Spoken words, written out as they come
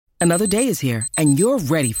Another day is here, and you're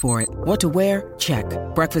ready for it. What to wear? Check.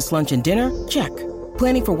 Breakfast, lunch, and dinner? Check.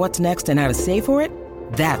 Planning for what's next and how to save for it?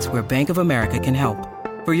 That's where Bank of America can help.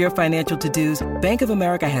 For your financial to-dos, Bank of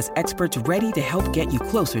America has experts ready to help get you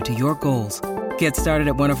closer to your goals. Get started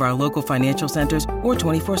at one of our local financial centers or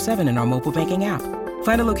 24/7 in our mobile banking app.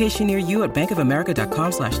 Find a location near you at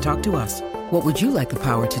bankofamerica.com/talktous. What would you like the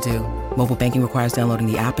power to do? Mobile banking requires downloading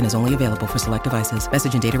the app and is only available for select devices.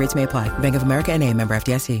 Message and data rates may apply. Bank of America N.A., member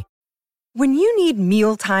FDIC. When you need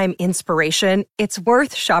mealtime inspiration, it's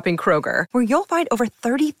worth shopping Kroger, where you'll find over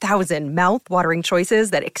 30,000 mouth-watering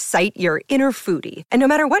choices that excite your inner foodie. And no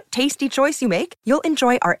matter what tasty choice you make, you'll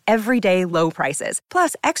enjoy our everyday low prices,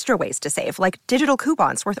 plus extra ways to save, like digital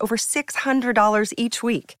coupons worth over $600 each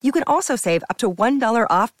week. You can also save up to $1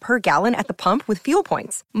 off per gallon at the pump with fuel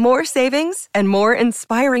points. More savings and more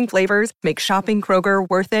inspiring flavors make shopping Kroger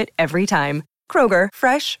worth it every time. Kroger,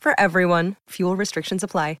 fresh for everyone. Fuel restrictions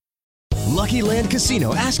apply. Lucky Land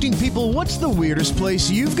Casino, asking people, what's the weirdest place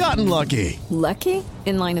you've gotten lucky? Lucky?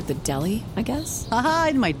 In line at the deli, I guess? Aha,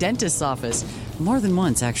 in my dentist's office. More than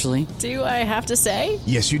once, actually. Do I have to say?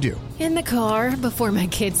 Yes, you do. In the car before my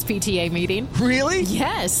kids' PTA meeting. Really?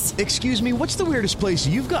 Yes. Excuse me, what's the weirdest place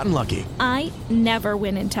you've gotten lucky? I never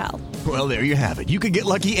win and tell. Well, there you have it. You can get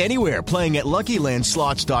lucky anywhere, playing at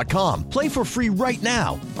LuckyLandSlots.com. Play for free right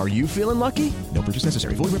now. Are you feeling lucky? No purchase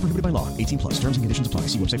necessary. Void where prohibited by law. 18 plus. Terms and conditions apply.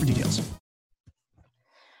 See website for details.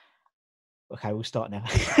 Okay, we'll start now.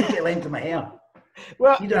 Get length of my hair.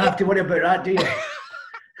 Well, you don't have to worry about that, do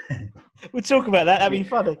you? We'll talk about that. That'd be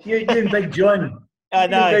funny. You and Big John. I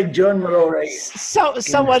know. Big John were all right.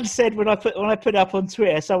 Someone said when I put it up on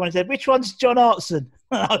Twitter, someone said, "Which one's John Hartson?"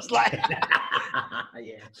 And I was like,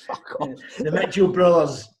 "Yeah, fuck off." The Mitchell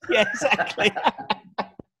brothers. Yeah, exactly.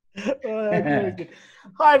 Very good.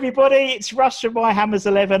 Hi everybody, it's Russ from My Hammers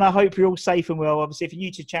 11. I hope you're all safe and well. Obviously, if you're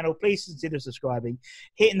new to the channel, please consider subscribing,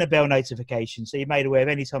 hitting the bell notification so you're made aware of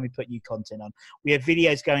any time we put new content on. We have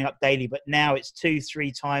videos going up daily, but now it's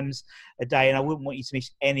 2-3 times a day, and I wouldn't want you to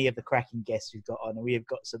miss any of the cracking guests we've got on. And we have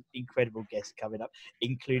got some incredible guests coming up,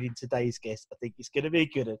 including today's guest. I think it's going to be a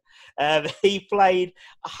good one. He played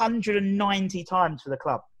 190 times for the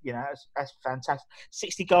club. You know, that's fantastic.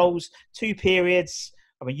 60 goals, 2 periods.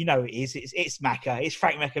 I mean, you know it is. It's Macca. It's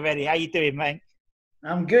Frank McAvennie. How you doing, man?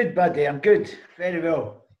 I'm good, buddy. I'm good. Very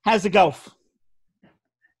well. How's the golf?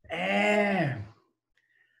 I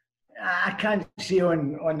can't see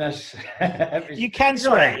on this. You can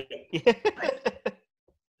swear.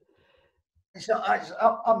 It's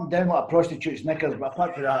up and down like a prostitute's knickers, but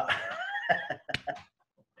apart from that,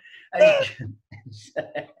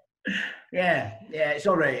 yeah, it's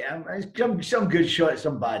all right. Some good shots,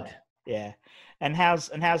 some bad. Yeah. And how's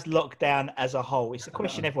lockdown as a whole? It's a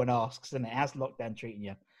question everyone asks, isn't it? How's lockdown treating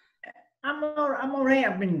you? I'm all right.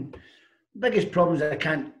 I mean, biggest problem is I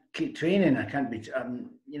can't keep training. I can't be. I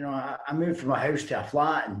moved from a house to a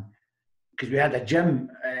flat, and because we had a gym,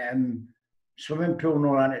 swimming pool, and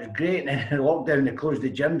all that. It was great. And then in lockdown, they closed the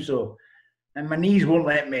gym, and my knees won't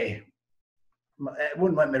let me. It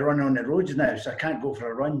won't let me run on the roads now, so I can't go for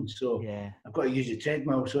a run. So yeah. I've got to use the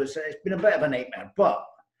treadmill. So it's been a bit of a nightmare, but.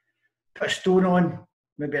 Put a stone on,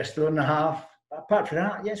 maybe a stone and a half. But apart from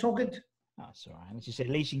that, yeah, it's all good. Oh, that's all right. As you said,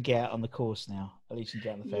 at least you can get out on the course now. At least you can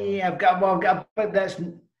get on the fairway. Yeah, but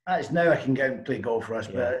that's now I can go out and play golf for us.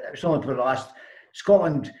 Yeah. But it's only for the last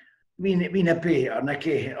Scotland. We Nippy or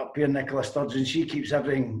Nikki up here, Nicola Sturgeon. She keeps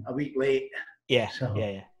everything a week late. Yeah, so,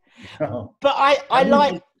 yeah. So, but I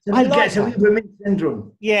like. It's a wee women's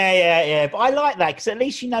syndrome. Yeah. But I like that because at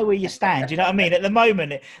least you know where you stand. You know what I mean? At the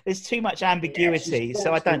moment, there's too much ambiguity,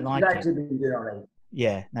 so I don't like it. Been doing all right.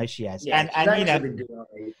 Yeah, no, she has. Yeah, and you know, been doing all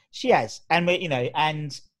right. She has, and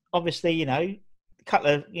and obviously, a couple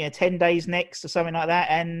of 10 days next or something like that,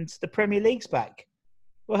 and the Premier League's back.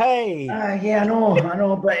 Well, hey. Yeah, I know,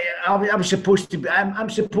 but I'm supposed to be. I'm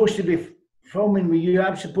supposed to be filming with you.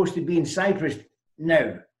 I'm supposed to be in Cyprus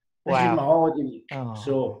now. This is my holiday week. Oh.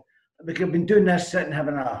 So, because I've been doing this, sitting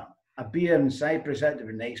having a beer in Cyprus, that'd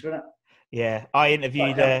be nice, wouldn't it? Yeah, I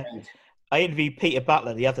interviewed Peter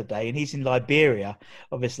Butler the other day, and he's in Liberia.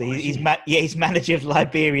 Obviously, he's manager of the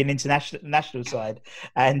Liberian national side,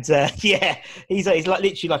 and he's like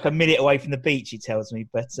literally like a minute away from the beach. He tells me,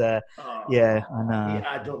 but I know. Yeah,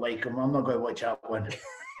 I don't like him. I'm not going to watch that one.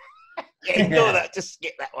 Ignore that. Just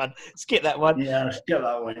skip that one. Skip that one. Yeah, I'll skip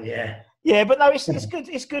that one. Yeah. Yeah, but no, it's good.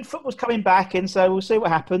 It's good. Football's coming back, and so we'll see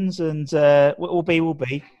what happens, and what will be.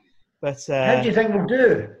 But how do you think we'll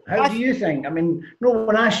do? How do you think? I mean, no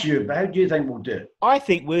one asked you, but how do you think we'll do? I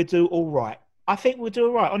think we'll do all right.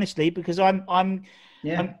 Honestly, because I'm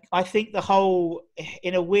Yeah. I think the whole,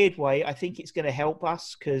 in a weird way, I think it's going to help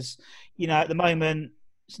us because, at the moment,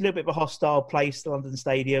 it's a little bit of a hostile place, the London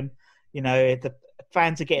Stadium. The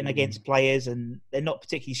fans are getting against players and they're not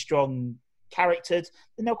particularly strong charactered,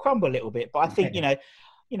 then they'll crumble a little bit. But I think, I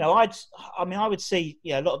would see,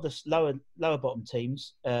 a lot of the lower bottom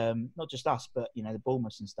teams, not just us, but, the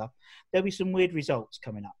Bournemouths and stuff, there'll be some weird results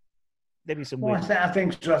coming up. There'll be some weird. I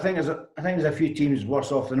think so. I think there's a few teams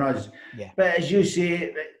worse off than us. Yeah. But as you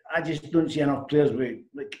say, I just don't see enough players they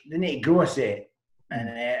need to grow a set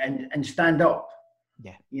and stand up.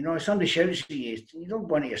 Yeah. If somebody shouts at you, you don't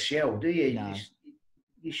go into your shell, do you? No.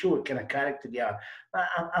 You show what kind of character you are.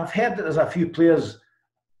 I've heard that there's a few players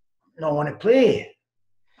not want to play.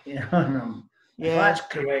 Yeah. If that's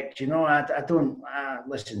correct, I don't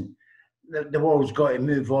listen. The world's got to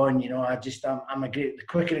move on. I'm agree. The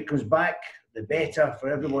quicker it comes back, the better for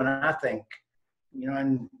everyone. I think,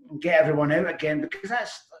 and get everyone out again because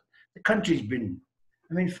that's the country's been.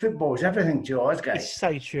 I mean, football is everything to us, guys. It's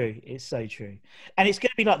so true. It's so true. And it's going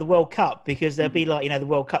to be like the World Cup because there'll be like, the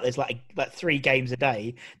World Cup, there's like 3 games a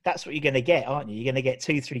day. That's what you're going to get, aren't you? You're going to get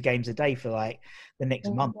 2-3 games a day for like the next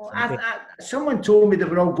month. Someone told me that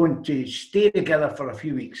we're all going to stay together for a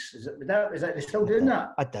few weeks. Is that they're still doing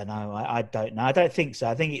that? I don't know. I don't know. I don't think so.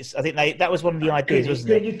 I think that was one of the ideas,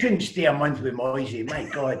 wasn't it? You couldn't stay a month with Moisey. My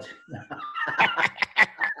God.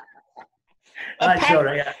 That's all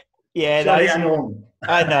right. Yeah, sorry, I know.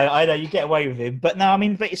 I know. You get away with him, but no,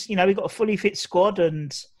 but it's we've got a fully fit squad,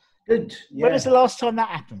 and good. Yeah. When was the last time that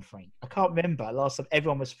happened, Frank? I can't remember. Last time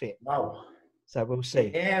everyone was fit. Wow. So we'll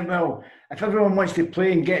see. Yeah, well, if everyone wants to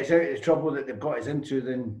play and gets out of the trouble that they've got us into,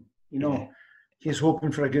 then he's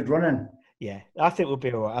hoping for a good run in. Yeah, I think we'll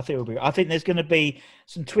be all right. I think there's going to be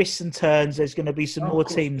some twists and turns. There's going to be some more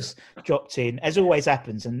teams dropped in, as always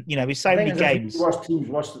happens. And with so many games, worse teams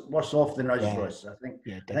worse off than us for us. I think.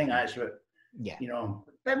 Yeah, I think that's what. Yeah.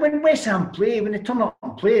 But when West Ham play, when they turn up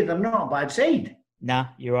and play, they're not a bad side. Nah,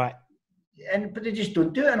 you're right. But they just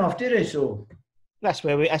don't do it enough, do they? So. That's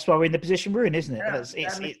why we're in the position we're in, isn't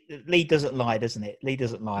it? Lee doesn't lie, doesn't it? Lee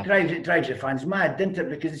doesn't lie. It drives the fans mad, didn't it?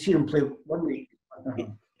 Because they see them play 1 week.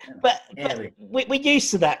 But we're used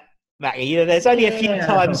to that, Mackie. There's only a few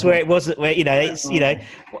times where it wasn't. Where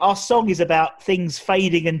our song is about things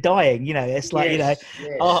fading and dying. It's like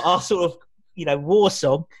our sort of war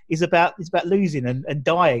song is about losing and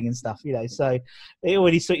dying and stuff. So it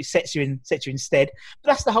already sort of sets you instead.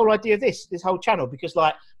 But that's the whole idea of this whole channel because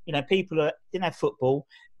people didn't have football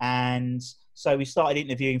and. So we started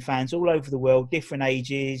interviewing fans all over the world, different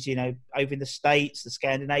ages, over in the States, the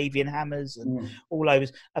Scandinavian Hammers and all over,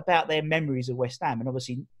 about their memories of West Ham. And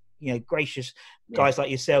obviously, gracious guys like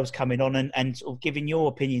yourselves coming on and sort of giving your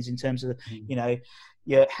opinions in terms of,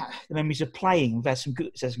 the memories of playing. We've had some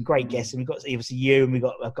great guests, and we've got obviously you, and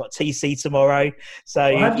I've got TC tomorrow. So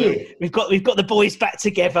we've got the boys back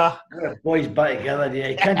together. Boys back together, yeah.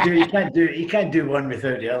 You can't do one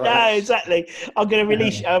without the other. No, exactly. I'm going to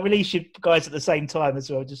release you guys at the same time as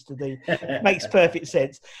well, just to do. Makes perfect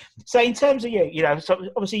sense. So in terms of so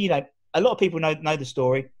obviously a lot of people know the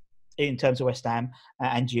story. In terms of West Ham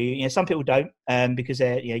and some people don't because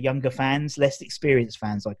they're younger fans, less experienced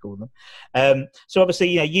fans, I call them. So obviously,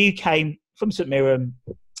 you came from St Mirren,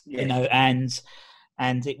 and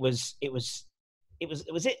it was it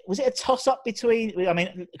a toss up between? I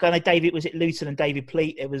mean, David, was it Luton and David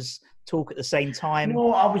Pleat? It was talk at the same time.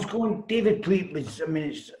 No, I was going. David Pleat was.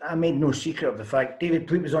 I made no secret of the fact. David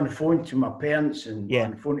Pleat was on the phone to my parents and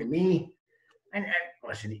on the phone to me, and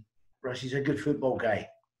listen, Russ, he's a good football guy.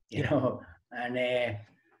 And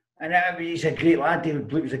he's a great lad. David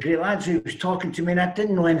Pleat was a great lad. So he was talking to me, and I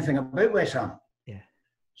didn't know anything about West Ham. Yeah.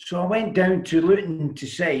 So I went down to Luton to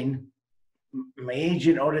sign. My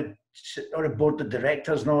agent or the board of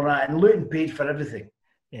directors and all that, and Luton paid for everything.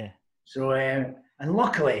 Yeah. So and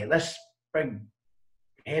luckily, this big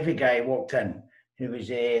heavy guy walked in, who was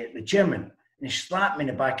the chairman, and he slapped me in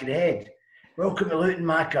the back of the head. "Welcome to Luton,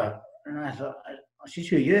 Macca." And I thought. I said,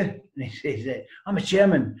 "Who are you?" And he says, "I'm a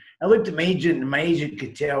chairman." I looked at my agent, and my agent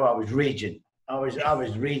could tell I was raging. I was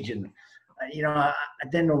raging. I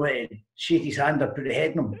didn't know whether to shake his hand or put a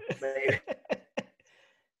head on him.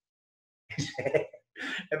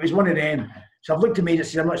 It was one of them. So I've looked at me and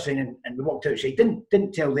said, "I'm not signing," and we walked outside.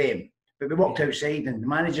 Didn't tell them, but we walked outside, and the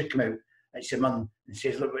manager came out at Simon and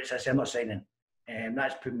says, "Look," I said, "I'm not signing."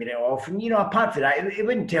 That's put me right off. And apart from that, he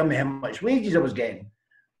wouldn't tell me how much wages I was getting.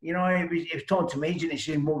 He was talking to my agent and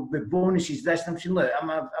saying, "Well, with bonuses, this." And I'm saying, "Look,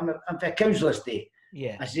 I'm for a council estate."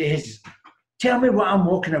 Yeah. I says, "Tell me what I'm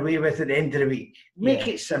walking away with at the end of the week. Make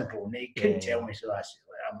it simple." And he couldn't tell me, so I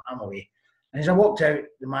said, "I'm away." And as I walked out,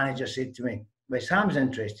 the manager said to me, West Ham's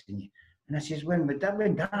interested in you. And I says, when would that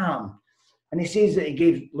happen? And he says that he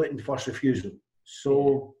gave Luton first refusal.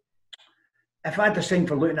 So if I had to sign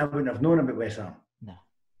for Luton, I wouldn't have known about West Ham. No.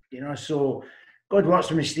 You know, so God works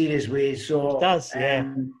in mysterious ways. So it does,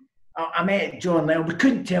 yeah. I met John Lennon. We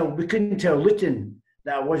couldn't tell Luton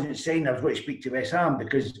that I wasn't saying I was going to speak to West Ham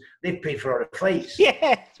because they paid for all the flights.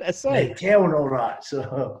 Yeah, that's right. Hotel and all that.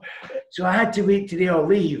 So I had to wait till they all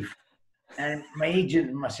leave. And my agent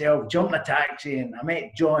and myself jumped in a taxi and I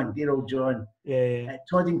met John, dear old John, at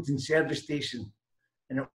Toddington service station.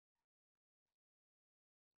 And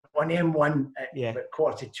on M1 at about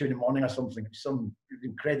 1:45 in the morning or something. It was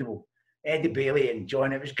incredible. Eddie Bailey and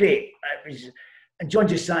John, it was great. And John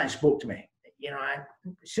just sat and spoke to me. You know,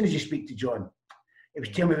 as soon as you speak to John, it was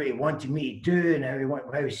telling me what he wanted me to do and how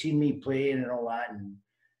he seen me playing and all that. And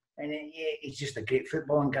he's just a great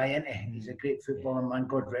footballing guy, isn't he? He's a great footballing man,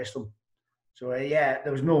 God rest him. So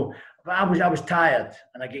there was no. But I was tired,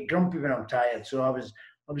 and I get grumpy when I'm tired. So I was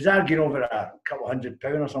arguing over a couple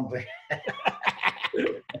 £100 or something.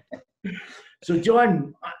 So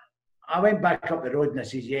John, I went back up the road and I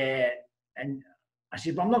says, yeah, and I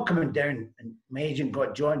said, but I'm not coming down. And my agent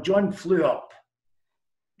got John. John flew up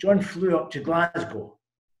to Glasgow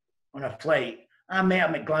on a flight. I met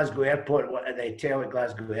him at Glasgow Airport, at the hotel at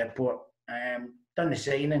Glasgow Airport. Done the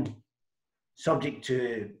signing, subject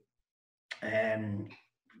to, getting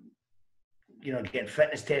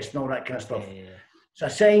fitness tests and all that kind of stuff. Yeah. So I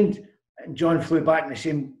signed, and John flew back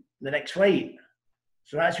the next flight.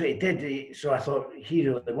 So that's what he did. So I thought, he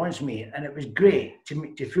really wants me. And it was great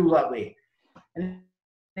to feel that way. And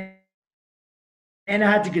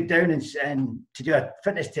I had to go down and to do a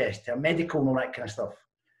fitness test, a medical and all that kind of stuff.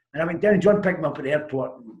 And I went down and John picked me up at the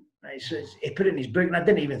airport. And he put it in his book and I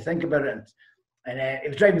didn't even think about it. And he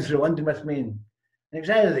was driving through London with me. And it was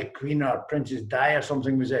either the Queen or Princess Di or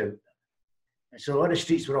something was out. And so all the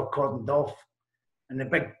streets were all cordoned off. And the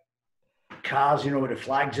big cars, with the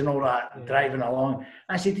flags and all that, driving along.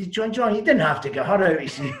 I said to John, you didn't have to get her out. He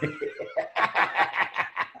said.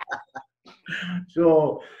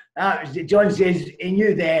 So John says he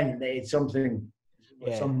knew then that it's something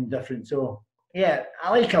different. So I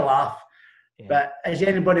like a laugh. Yeah. But as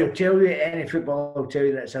anybody will tell you, any footballer will tell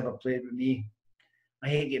you that's ever played with me, I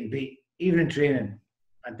hate getting beat. Even in training,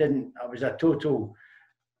 I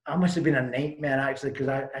must have been a nightmare actually, because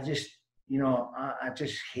I just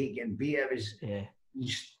hate getting beat. It was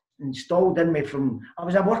installed in me I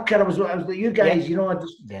was a worker. I was like you guys, you go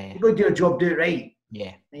do your job, do it right.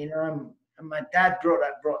 Yeah. And my dad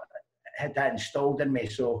had that installed in me.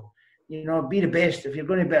 So, be the best. If you're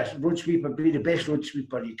going to be a road sweeper, be the best road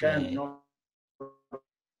sweeper you can,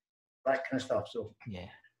 that kind of stuff. So,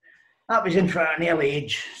 that was in for an early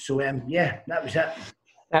age. So, that was it.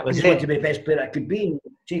 That was it. I just wanted to be the best player I could be and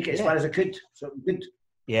take it as far as I could. So, it was good.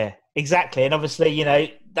 Yeah, exactly. And obviously,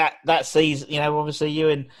 that season, obviously you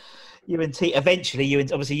and T. Eventually,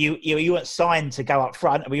 you weren't signed to go up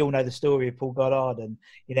front, and we all know the story of Paul Goddard, and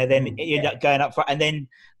then you ended up going up front, and then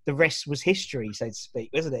the rest was history, so to speak,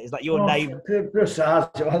 wasn't it? It's like your name. Poor Sars.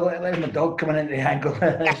 There's my dog coming into the angle.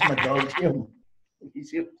 There's my dog.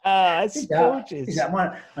 It's gorgeous. He's that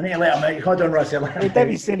man. I need to let him out. Hold on, Russell. Don't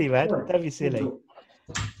be silly, man. Don't be silly.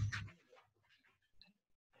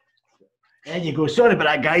 There you go. Sorry about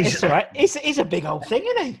that, guys. It's all right. He's a big old thing,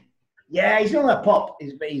 isn't he? Yeah, he's only a pup.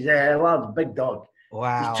 He's a large, big dog.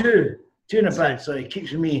 Wow. He's two and a bit, so he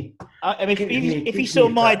keeps me. I mean, if you saw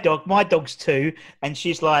my dog's 2, and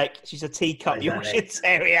she's a teacup Yorkshire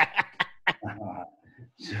Terrier.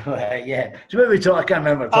 So what we talking? I can't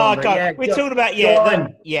remember. We're talking about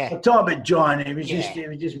John. We're talking about John. It was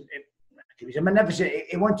a magnificent.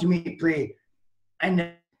 He wanted me to play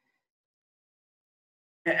in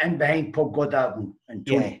behind Paul Goddard and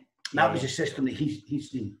Tony. That was the system that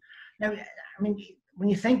he's seen. Now, I mean, when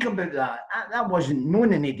you think about that wasn't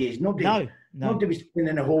known in the days. Nobody was playing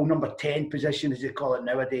in the whole number 10 position, as they call it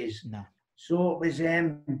nowadays. No. So it was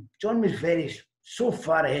John was so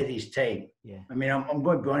far ahead of his time. Yeah. I mean, I'm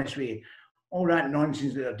going to be honest with you. All that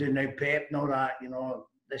nonsense that they're doing now, Pep and all that,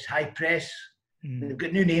 this high press. They've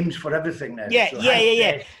got new names for everything now. Yeah.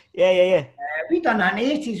 We done that in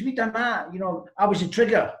the 80s. We done that. I was a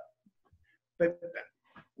trigger. But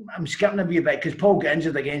I'm skipping a wee bit because Paul got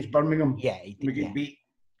injured against Birmingham. Yeah, he did. We got beat.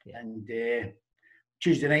 Yeah. And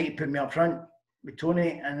Tuesday night he put me up front with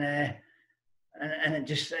Tony, and it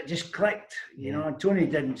just clicked. Tony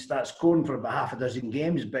didn't start scoring for about half a dozen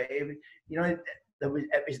games, but it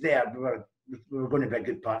was there. We were going to be a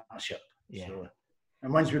good partnership. Yeah. So,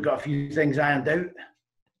 and once we got a few things ironed out,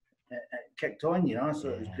 it kicked on. So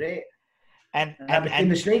it was great. And I became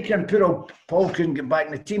the striker, and poor old Paul couldn't get back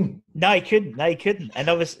in the team. No, he couldn't. And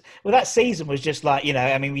obviously, well, that season was just like,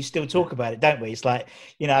 I mean, we still talk about it, don't we? It's like,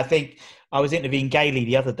 I think I was interviewing Gailey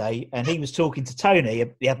the other day, and he was talking to Tony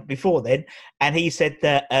before then, and he said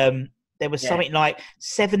that there was something like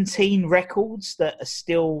 17 records that are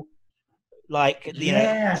still like,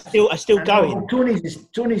 are still going. Well, Tony's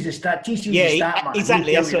the stat. TC's the stat man.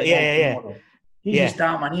 Exactly. That's what. Yeah. He's the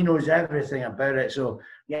stat man. He knows everything about it. So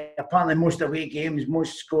apparently most away games,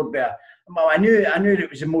 most scored by. Well, I knew that it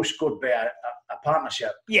was the most scored by a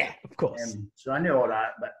partnership. Yeah, of course. So I knew all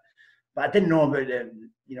that, but I didn't know about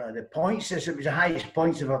the points. It was the highest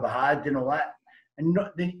points I've ever had. That. And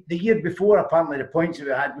the year before, apparently the points that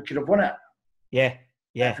we had, we could have won it. Yeah.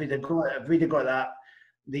 If we'd have got that.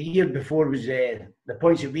 The year before was the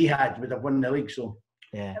points that we had would have won the league. So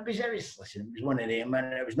it was one of them,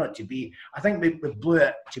 and it was not to be. I think we blew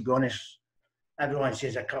it, to be honest. Everyone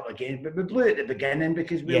says a couple of games, but we blew it at the beginning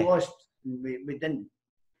because we lost. We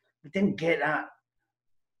didn't get that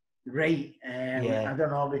right. I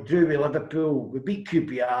don't know. We drew with Liverpool. We beat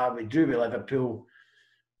QPR. We drew with Liverpool.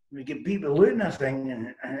 We get beat with Luton, I think,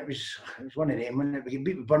 and it was one of them. When we get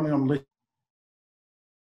beat with Birmingham, Luton.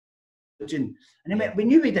 And we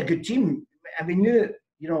knew we had a good team, and we knew,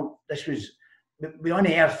 this was, we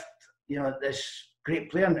unearthed, this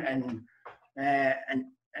great player, and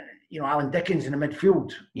Alan Dickens in the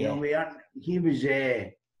midfield. He was,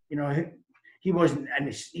 he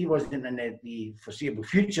wasn't in the foreseeable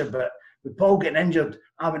future, but with Paul getting injured,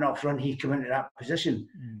 I went up front, he came into that position.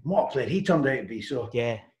 What a player he turned out to be. So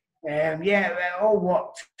it all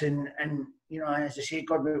worked, and as I say,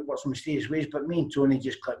 God works in mysterious ways, but me and Tony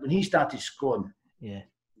just clicked when he started scoring. And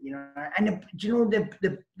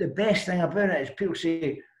the best thing about it is people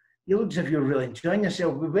say, you look as if you're really enjoying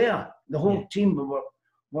yourself. We were. The whole team,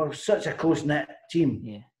 we're such a close-knit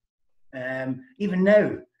team. Even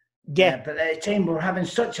now. But at the time, we were having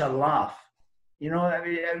such a laugh.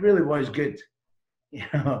 It really was good.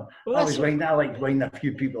 I liked winding a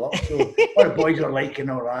few people up. So what the boys are like and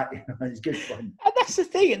all that, it's good fun. And that's the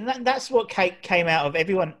thing, and that's what came out of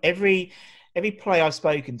everyone. Every player I've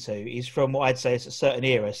spoken to is from what I'd say is a certain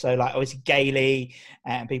era. So like obviously Gailey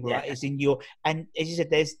and people like it's in your, and as you said,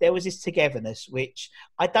 there was this togetherness which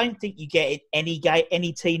I don't think you get in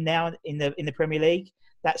any team now in the Premier League.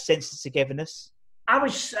 That sense of togetherness. I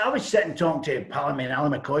was sitting talking to Palmy and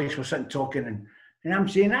Alan McCoy. We're sitting talking and I'm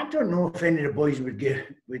saying, I don't know if any of the boys would get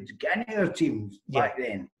any other teams back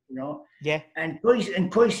then, And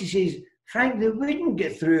Coyce says, Frank, they wouldn't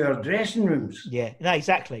get through our dressing rooms. Yeah, no,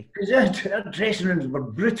 exactly. Because our dressing rooms were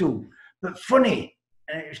brutal, but funny.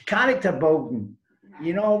 And it was character building.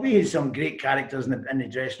 We had some great characters in the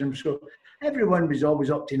dressing room. So everyone was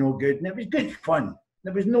always up to no good. And it was good fun.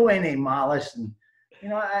 There was no any malice. And,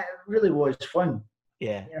 it really was fun.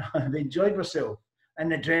 Yeah. I enjoyed myself. In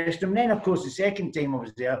the dressing room. Then, of course, the second time I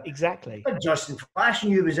was there. Exactly. But Justin Flash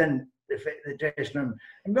knew was in the dressing room.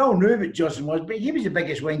 And we all knew what Justin was, but he was the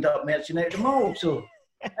biggest wind-up merchant out of them all. So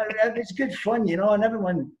it's good fun, and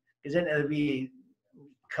everyone is into the wee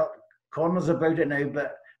corners about it now.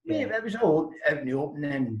 But it was all out in the open,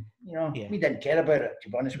 and, we didn't care about it, to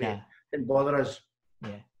be honest with you. It didn't bother us.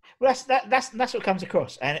 Yeah. Well, that's what comes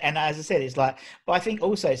across. And as I said, it's like, but I think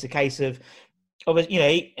also it's a case of,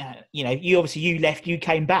 you left, you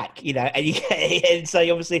came back, and so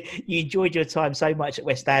obviously you enjoyed your time so much at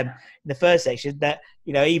West Ham in the first section that,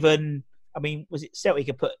 even, I mean, was it Celtic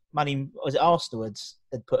had put money, was it Arsenal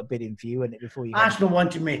had put a bid in for you, and before you Arsenal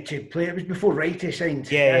wanted me to play, it was before Wrighty signed.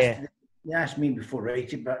 They asked me before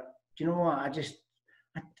Wrighty, but do you know what,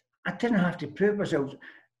 I didn't have to prove myself.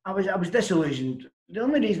 I was disillusioned. The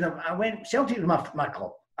only reason I went, Celtic was my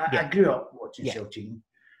club. I grew up watching Celtic.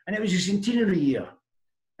 And it was a centenary year.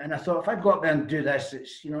 And I thought, if I go up there and do this,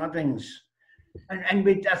 it's, everything's... And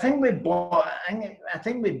I think we'd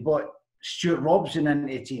bought Stuart Robson into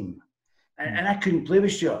the team. And I couldn't play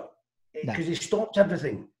with Stuart because he stopped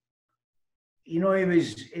everything. He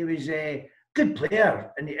was a good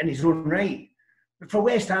player in his own right. But for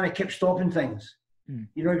West Ham, he kept stopping things.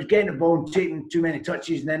 He was getting the ball and taking too many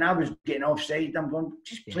touches, and then I was getting offside. I'm going,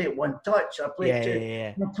 just play it one touch. I play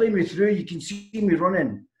it two. Play me through. You can see me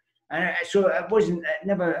running. And so it wasn't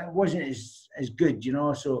as good,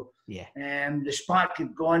 So the spark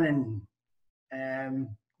had gone, and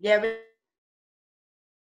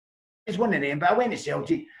it's one of them. But I went to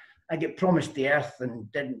Celtic. I get promised the earth and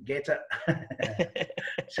didn't get it.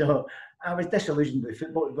 So I was disillusioned with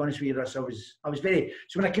football, to be honest with you, Russ. I was very.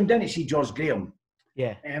 So when I came down to see George Graham,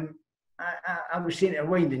 I was saying to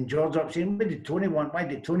winding George up, saying, "What did Tony want? Why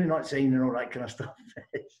did Tony not sign and all that kind of stuff?"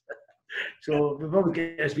 So we've always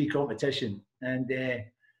got this wee competition, and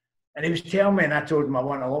he was telling me, and I told him I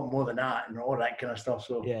want a lot more than that and all that kind of stuff.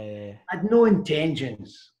 So yeah. I had no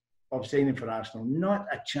intentions of signing for Arsenal, not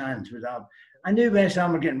a chance. I knew West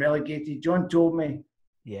Ham were getting relegated. John told me.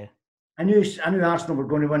 Yeah. I knew Arsenal were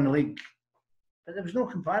going to win the league, but there was no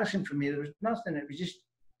comparison for me. There was nothing. It was just,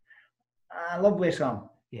 I love West Ham.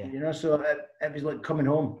 Yeah. You know, so it was like coming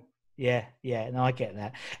home. Yeah, no, I get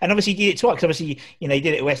that. And obviously you did it twice, because obviously, you did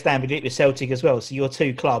it at West Ham, but you did it with Celtic as well. So your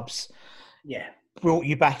two clubs brought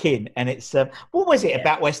you back in. And it's, what was it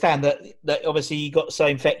about West Ham that obviously you got so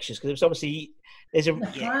infectious? Because it was obviously, there's a...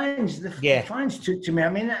 The fans took to me. I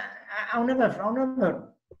mean, I'll never...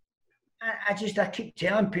 I keep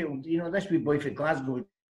telling people, this wee boy from Glasgow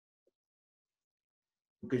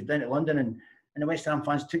goes down to London, and the West Ham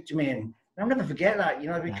fans took to me, and I'll never forget that,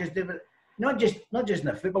 because they were not just in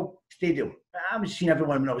a football stadium. I was seeing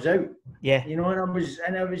everyone when I was out. Yeah. And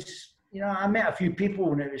I was, I met a few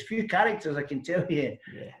people, and it was a few characters, I can tell you.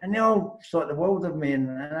 Yeah. And they all thought the world of me,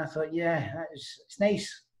 and I thought, it's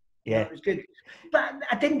nice. Yeah. It was good. But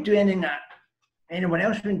I didn't do anything that anyone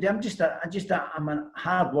else wouldn't do. I'm a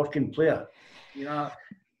hard-working player, and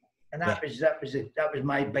that was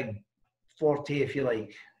my big forte, if you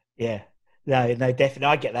like. Yeah. No, definitely,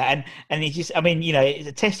 I get that, and it's just, it's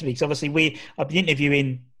a testament, because obviously I've been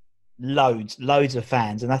interviewing loads of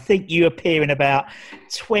fans, and I think you appear in about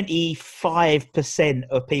 25%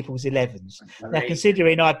 of people's 11s. Right. Now,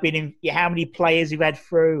 considering I've been in, how many players you've had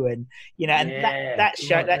through, and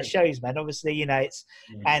that shows, man. Obviously, it's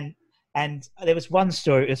and there was one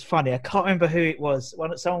story. It was funny. I can't remember who it was.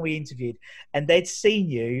 Someone we interviewed, and they'd seen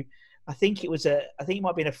you. I think it might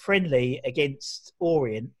have been a friendly against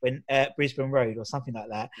Orient when Brisbane Road or something like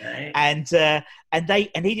that. Right. And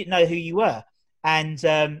he didn't know who you were,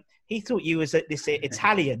 and he thought you was this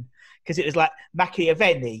Italian, because it was like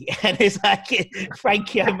McAvennie, and it's like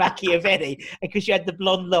Franco McAvennie, because you had the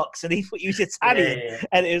blonde locks, and he thought you was Italian,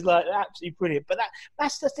 and it was like absolutely brilliant. But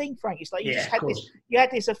that's the thing, Frank. It's like you just had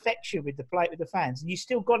this affection with the fans, and you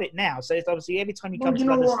still got it now. So it's obviously every time you come to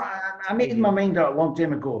London. I made my mind up a long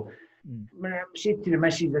time ago. When I said to the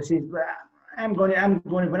missus, I said, I'm going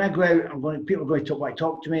when I go out, people are going to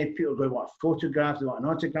talk to me, people are going to want photographs, they want an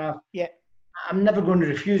autograph. Yeah. I'm never going to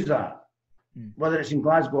refuse that, whether it's in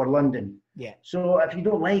Glasgow or London. Yeah. So if you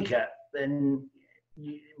don't like it, then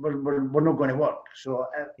we're not going to work. So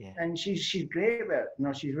and she's great about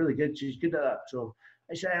it. She's really good. She's good at that. So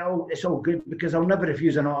it's all good, because I'll never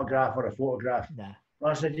refuse an autograph or a photograph. Nah.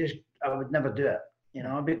 Unless I would never do it.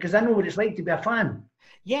 Because I know what it's like to be a fan.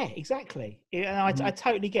 Yeah, exactly. I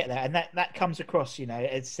totally get that, and that comes across.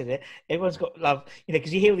 Everyone's got love.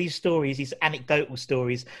 Because you hear all these stories, these anecdotal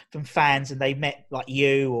stories from fans, and they met like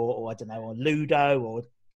you, or I don't know, or Ludo, or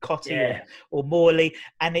Cotty, or Morley,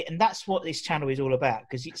 and that's what this channel is all about.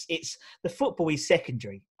 Because it's the football is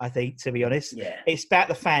secondary, I think, to be honest. Yeah. It's about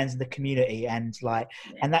the fans and the community, and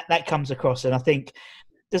and that comes across. And I think it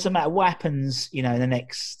doesn't matter what happens, in the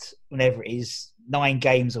next, whenever it is, 9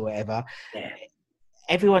 games or whatever. Yeah.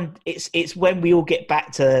 Everyone, it's when we all get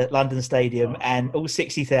back to London Stadium and all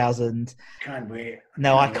 60,000. Can't wait.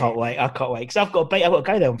 No, I can't wait. Because I've got to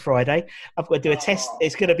go there on Friday. I've got to do a test.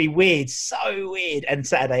 It's going to be weird, so weird, and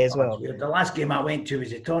Saturday as well. The last game I went to was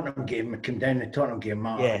the Tottenham game. I came down the Tottenham game.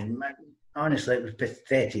 And honestly, it was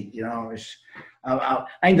pathetic. I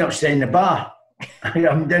ended up staying in the bar.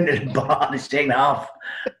 I'm down to the bar in the second half.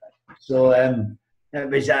 So it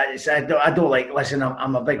was. I don't like. Listen,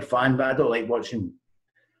 I'm a big fan, but I don't like watching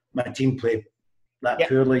my team play that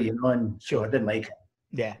poorly, and so I didn't like it.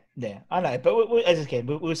 Yeah, I know. But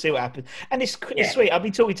we'll see what happens. And it's sweet. I've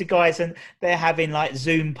been talking to guys, and they're having like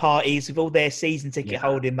Zoom parties with all their season ticket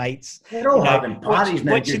holding mates. They're all having parties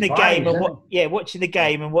now. Watching the game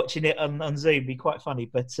and watching it on Zoom be quite funny.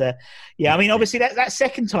 But obviously that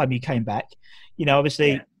second time you came back,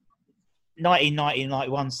 obviously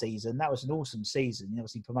 1990-91 season, that was an awesome season.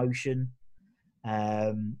 Obviously promotion.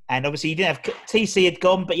 And obviously you didn't have TC had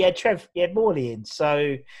gone, but you had Morley in, so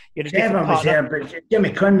you had a different partner. Was there, but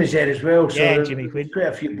Jimmy Quinn was there as well. So Jimmy Quinn, quite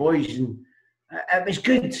a few boys, and it was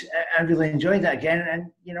good. I really enjoyed that again,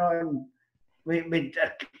 and we made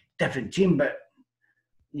a different team, but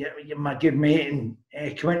my good mate and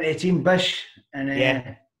came into the team, Bush,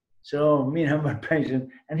 and so me and him were bouncing,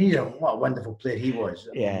 and what a wonderful player he was.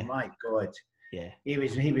 My God, he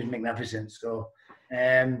was magnificent. So.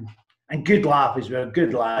 And good laugh as well,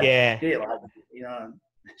 good lad. Yeah. Great lad,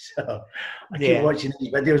 So I keep watching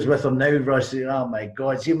these videos with him now, Ross. Oh my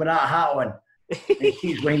God, see him with that hat on. He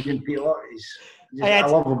keeps winding people up. I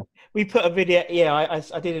love him. we put a video. Yeah,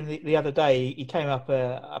 I did him the other day. He came up.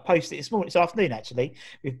 I posted it this afternoon actually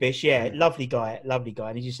with Bish. Yeah, lovely guy.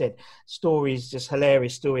 And as you said, stories, just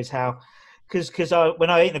hilarious stories. How because when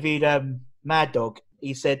I interviewed Mad Dog,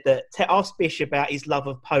 he said that ask Bish about his love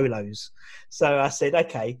of polos. So I said,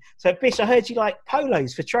 okay. So Bish, I heard you like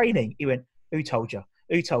polos for training. He went, who told you?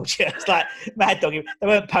 Who told you? It's like, Mad Dog, they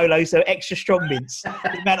weren't polos, they were extra strong mints.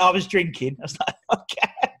 It meant I was drinking. I was like, okay.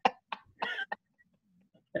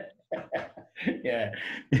 Yeah.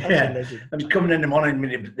 I was coming in the morning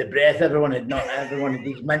with the breath. Everyone had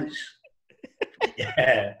these mints.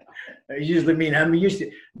 Yeah. It was usually me and him.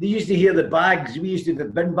 They used to hear the bags. We used to have the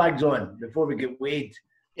bin bags on before we get weighed.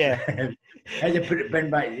 Yeah. Had to put the bin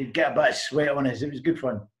bag. You'd get a bit of sweat on us. It was good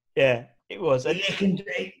fun. Yeah, it was.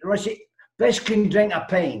 Bish can drink a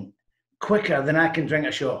pint quicker than I can drink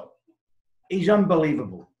a shot. He's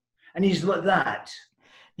unbelievable. And he's like that.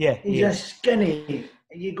 Yeah. He's a skinny.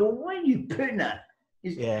 And you go, why are you putting that?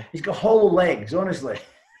 He's got hollow legs, honestly.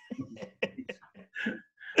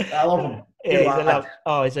 I love him. Yeah,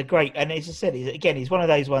 he's a great, and as I said, he's one of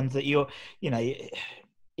those ones that you'd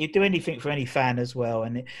do anything for any fan as well,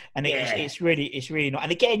 it's really not.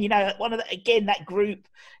 And again, that group,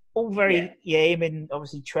 all very him and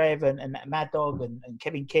obviously Trev and Mad Dog and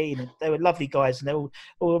Kevin Keane, and they were lovely guys, and they all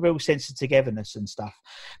a real sense of togetherness and stuff.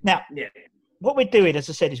 Now, what we're doing, as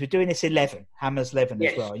I said, is we're doing this 11 Hammers 11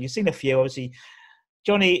 as well. You've seen a few, obviously.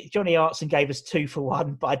 Johnny Artson gave us 2 for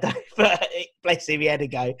 1, but bless him, he had a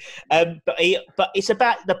go. But it's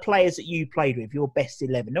about the players that you played with, your best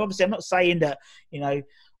 11. Now, obviously, I'm not saying that, I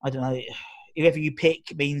don't know, whoever you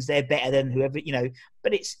pick means they're better than whoever,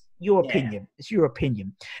 but it's your opinion. It's your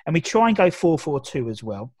opinion. And we try and go 4-4-2 as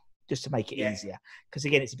well, just to make it easier. Because,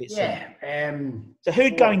 again, it's a bit simple. So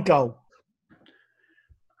who'd go in goal?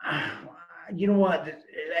 You know what?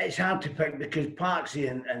 It's hard to pick because Parksy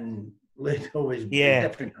and Ludo is a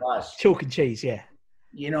different class. Chalk and cheese, yeah.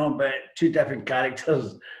 But 2 different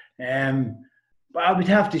characters. But I would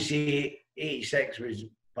have to say 86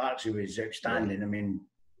 Parksy was outstanding. I mean,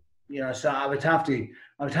 so I would have to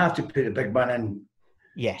put the big man in.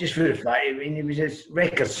 Yeah. Just for the fact, I mean, it was his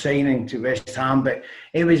record signing to West Ham, but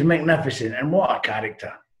it was magnificent, and what a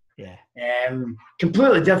character. Yeah.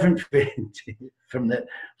 Completely different from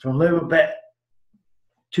Ludo, but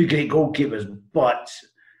 2 great goalkeepers, but.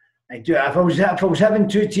 If I was having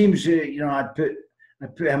 2 teams, I'd put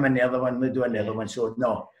him in the other one, Ludo in the other one. So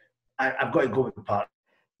no, I've got to go with Park.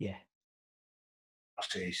 Yeah.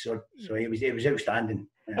 So he was outstanding.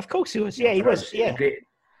 Of course he was. Yeah, he was. Yeah. Great.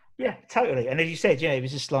 Yeah, totally. And as you said, it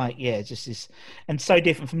was just like, just this, and so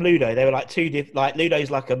different from Ludo. They were like 2 different. Like Ludo's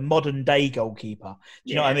like a modern day goalkeeper.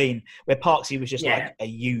 Do you know what I mean? Where Parksy was just like a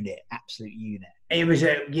unit, absolute unit. It was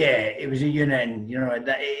a unit, and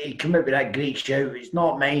he came up with that great shout. It's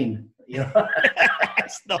not mine,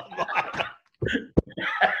 It's not mine.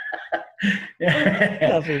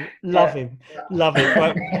 Love him.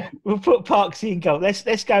 Right, we'll put Parksy in goal.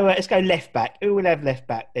 Let's go left back. Who will have left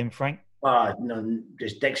back then, Frank? No,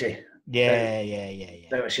 just Dixie. Yeah.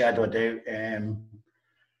 Without a shadow of doubt.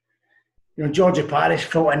 Georgia Paris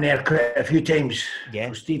fought in there quite a few times. Yeah.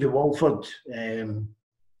 So Stevie Walford.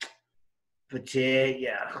 But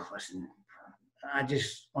listen, I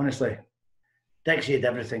just honestly, Dixie had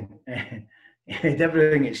everything. He had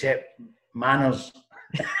everything except manners.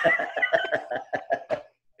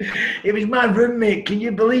 It was my roommate. Can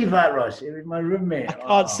you believe that, Ross? It was my roommate.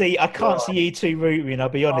 I can't see you 2 rooming. I'll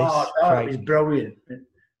be honest. It was brilliant.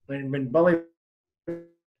 When Billy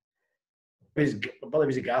was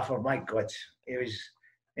a gaffer, my God, he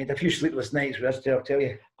had a few sleepless nights with us. I'll tell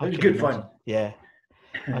you, it was good fun. Yeah.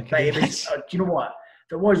 But it was, do you know what?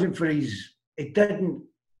 If it wasn't for it didn't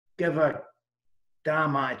give a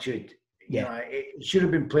damn attitude. He should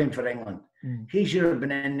have been playing for England. He should have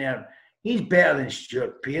been in there. He's better than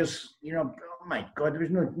Stuart Pearce. Oh my God, there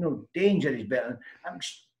was no danger. He's better than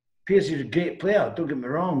Pearce. Is a great player. Don't get me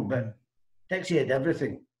wrong, but Dixie had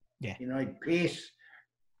everything. Yeah, he had pace,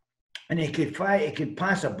 and he could fight. He could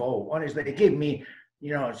pass a ball. Honestly, he gave me,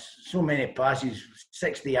 so many passes,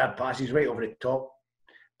 60-yard passes right over the top.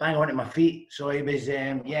 Bang onto my feet. So he was,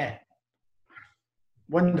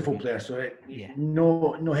 wonderful player. So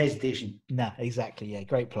no hesitation. No, exactly. Yeah,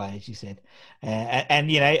 great player, as you said.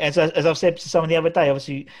 And as I've said to someone the other day,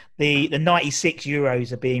 obviously the 96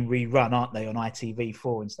 Euros are being rerun, aren't they, on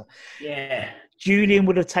ITV4 and stuff? Yeah. Julian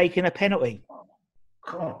would have taken a penalty. Oh,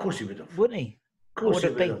 of course he would have. Wouldn't he? Of course he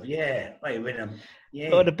would have. Yeah, he would have. Yeah.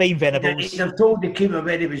 It would have been Venables. He'd have told the keeper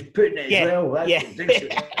where he was putting it as well.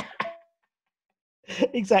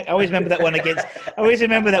 Exactly. I always remember that one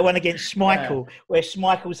against Schmeichel, where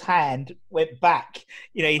Schmeichel's hand went back.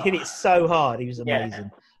 You know, he hit it so hard. He was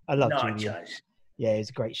amazing. I love Julian. Yeah, he's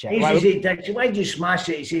a great shot. Why do you smash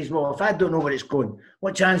it? He says, well, if I don't know where it's going,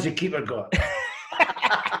 what chance the keeper got?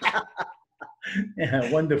 Yeah,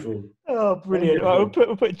 wonderful. Oh, brilliant. Right,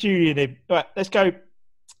 we'll put Julian in. Right, let's go.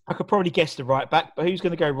 I could probably guess the right back, but who's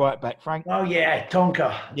going to go right back, Frank? Oh, yeah,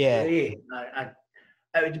 Tonka. Yeah. It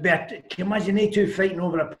would be can you imagine they two fighting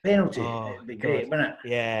over a penalty? It'd be great, wouldn't it?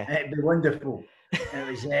 Yeah. It'd be wonderful. It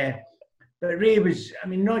was, but Ray was, I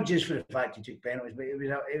mean, not just for the fact he took penalties, but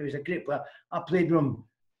it was a great player. I played with him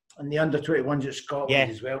in the under-21s at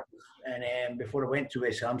Scotland as well, and before I went to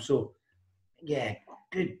West Ham. So, yeah,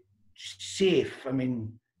 good, safe. I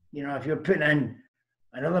mean, you know, if you're putting in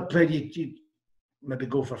another player, you'd maybe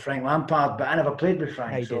go for Frank Lampard, but I never played with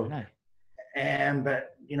Frank.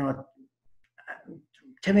 But, you know,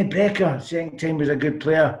 Timmy Brecker, second time, was a good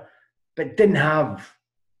player, but didn't have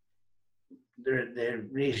the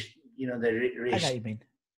race, you know, the race. I know what you mean.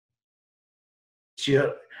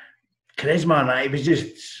 Charisma and that. He was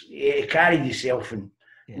just, he carried himself, and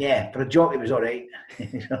for a jockey, it was all right.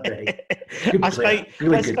 Good player.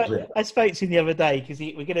 Good player. I spoke to him the other day because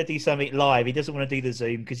we're going to do something live. He doesn't want to do the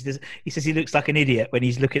Zoom because he says he looks like an idiot when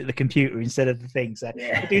he's looking at the computer instead of the thing. So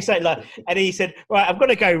we'll do something like, and he said, right, I've got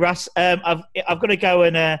to go, Russ. I've got to go,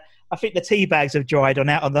 and I think the tea bags have dried on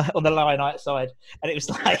the line outside, and it was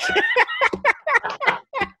like.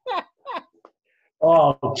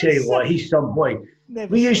 Oh, I'll tell you what, he's some boy.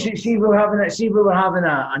 We used to see we were having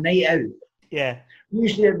a night out. Yeah. We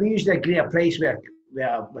used to agree a price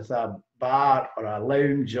with a bar or a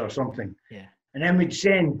lounge or something. Yeah. And then we'd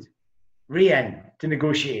send Ray in to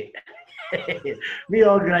negotiate. We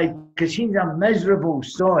organised, because he's a miserable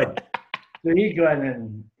sod. So he'd go in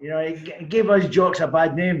and, you know, he gave us jocks a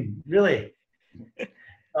bad name, really.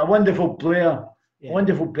 A wonderful player,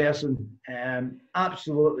 wonderful person,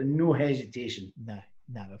 absolutely no hesitation. No,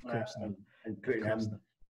 of course not. And putting him,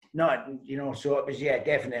 not, you know, so it was,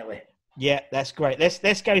 definitely. Yeah, that's great.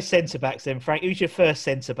 Let's go centre backs then, Frank. Who's your first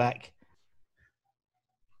centre back?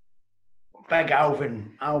 Big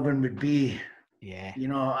Alvin. Alvin would be. Yeah. You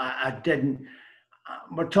know, I didn't.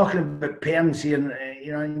 We're talking about parents here,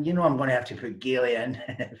 and you know I'm going to have to put Gailey in.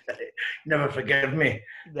 Never forgive me.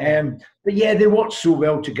 No. But yeah, they worked so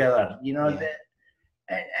well together. You know,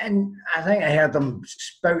 and I think I heard them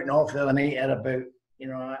spouting off the other night about, you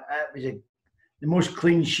know, it was the most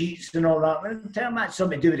clean sheets and all that. And tell them that's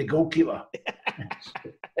something to do with the goalkeeper.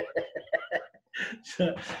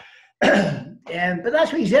 So, but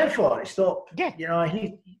that's what he's there for. It's not, you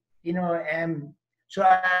know, so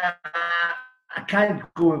I can't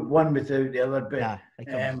go one without the other. But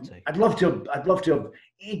I'd love to have.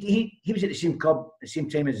 He was at the same club at the same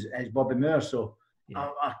time as Bobby Moore, so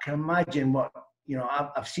I can imagine what, you know.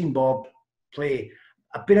 I've seen Bob play.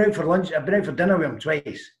 I've been out for lunch. I've been out for dinner with him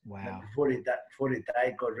twice. Wow! Before he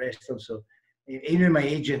died, God rest him. So he knew my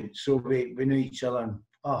agent, so we knew each other. And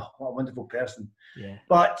what a wonderful person. Yeah.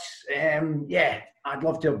 But I'd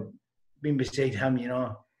love to have been beside him. You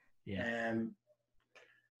know. Yeah.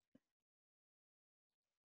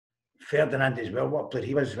 Ferdinand as well. What a player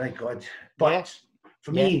he was! My God. But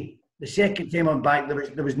for me, the second time I'm back,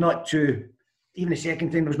 there was not two. Even the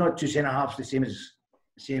second time, there was not two centre halves the same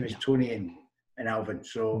as Tony and Alvin.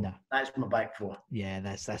 So that's my back four. Yeah,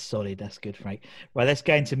 that's solid. That's good, Frank. Right, let's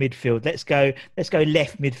go into midfield. Let's go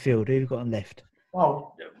left midfield. Who have we got on left?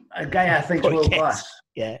 Well, a guy I think is world class.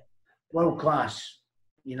 Yeah. World class.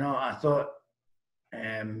 You know, I thought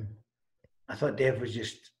Dev was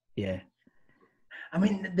just. Yeah. I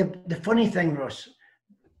mean, the funny thing, Ross,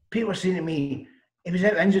 people were saying to me, he was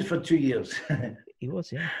out injured for 2 years. He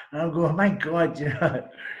was, yeah. And I'll go, oh my God, you know,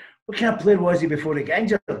 what kind of player was he before he got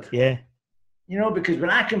injured? Yeah. You know, because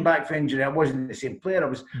when I came back from injury, I wasn't the same player. I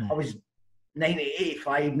was 90,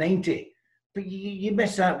 85, 90. But you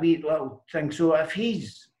miss that wee little thing. So if he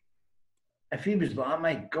was like, oh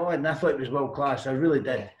my God, and I thought he was world class, I really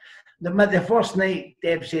did. The first night,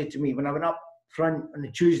 Deb said to me, when I went up front on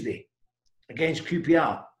the Tuesday against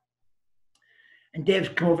QPR, and Deb's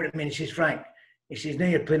come over to me and he says, Frank, he says, now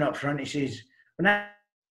you're playing up front. He says, when I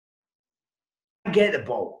get the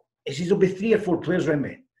ball, he says, there'll be 3 or 4 players around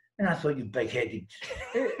me. And I thought, you big-headed.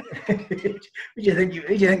 Who do you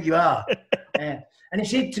think you are? And he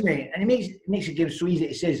said to me, and he makes the game so easy,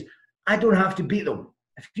 he says, I don't have to beat them.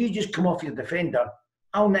 If you just come off your defender,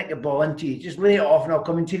 I'll nick the ball into you. Just lay it off and I'll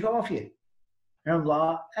come and take it off you. And I'm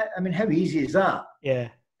like, I mean, how easy is that? Yeah.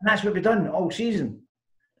 And that's what we've done all season.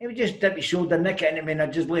 He would just dip his shoulder, nick it into me, and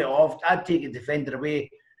I'd just lay it off. I'd take the defender away,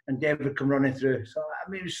 and Deb would come running through. So I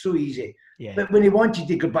mean, it was so easy. Yeah. But when he wanted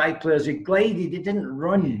to go by players, he glided. He didn't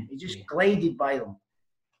run. He just glided by them.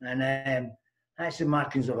 And that's the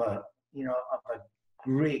markings of a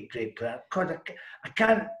great player. God, I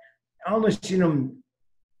can't. I only seen him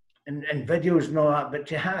in videos and all that, but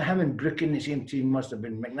to have him and Brook in the same team must have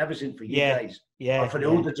been magnificent for you guys. Yeah, or for the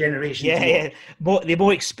older generation. Yeah. The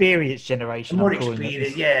more experienced generation. The more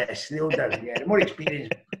experienced, yes. The older, the more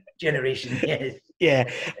experienced generation, yes. Yeah,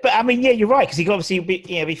 but I mean, you're right, because he obviously,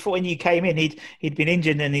 before when you came in, he'd been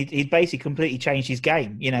injured and he'd basically completely changed his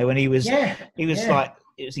game. When he was, like,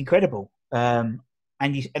 it was incredible. And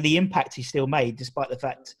the impact he still made, despite the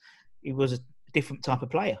fact he was a different type of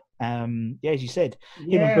player. As you said,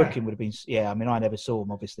 him and Brooking would have been. Yeah, I mean, I never saw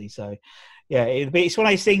him obviously, so yeah, it's one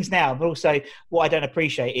of those things now. But also, what I don't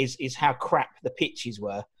appreciate is how crap the pitches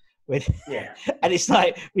were. And it's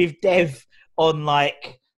like with Dev on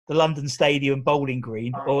like the London Stadium bowling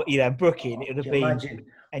green, or Brooking, it would have been, imagine.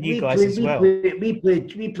 And you guys as well. We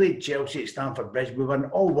played Chelsea at Stamford Bridge. We were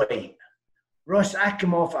all white. Ross, I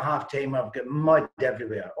come off at half time. I've got mud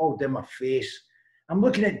everywhere, all down my face. I'm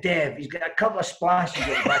looking at Dev. He's got a couple of splashes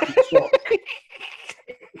at the back of his sock.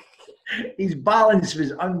 His balance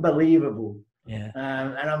was unbelievable. Yeah.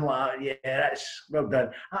 And I'm like, that's well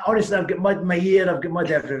done. Honestly, I've got mud in my ear. I've got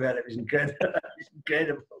mud everywhere. It was incredible. It's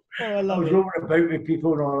incredible. Oh, I was rolling about with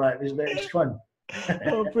people and all that. It was fun.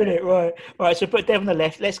 Oh, brilliant! Right. So put Dev on the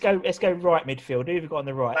left. Let's go right midfield. Who have you got on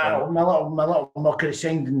the right? My little mucker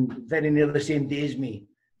signed very near the same day as me.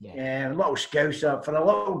 Yeah. Little Scouser. For a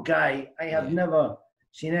little guy, I have never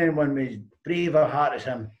seen anyone with brave or heart as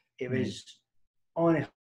him. It was honestly,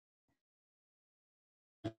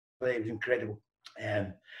 it was incredible.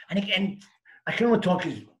 And again, I can only talk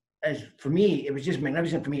as for me. It was just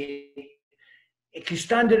magnificent for me. It could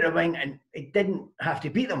stand at the wing, and it didn't have to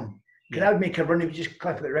beat them. Because I would make a run, he would just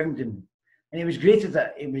clip it around, and he was great at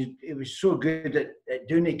that. It was so good at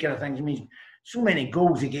doing that kind of things. I mean, so many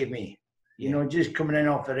goals he gave me. Just coming in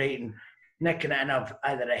off the right and nicking it in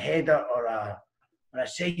either a header or a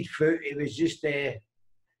side foot. It was just a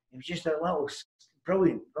little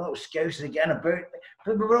brilliant little Scouser getting about.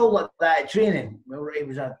 But we were all like that at training. It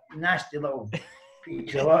was a nasty little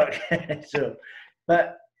piece of work.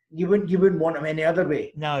 But you wouldn't want him any other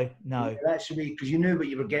way. No. That's the way, because you knew what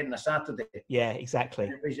you were getting on Saturday. Yeah, exactly.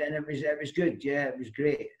 It was good. Yeah, it was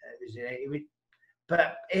great.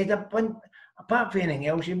 But apart from anything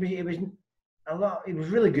else, he was a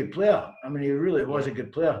really good player. I mean, he really was a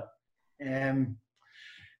good player.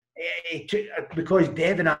 Because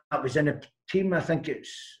Dev and I was in the team, I think it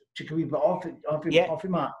took a wee bit off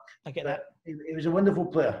him, Mark. I get that. He was a wonderful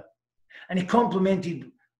player, and he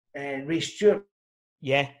complimented Ray Stewart.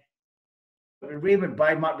 Yeah. Ray went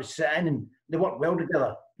by, Mark was sitting, and they worked well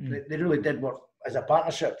together. They really did work as a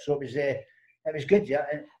partnership. So it was good, yeah.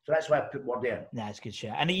 And so that's why I put one there. No, it's good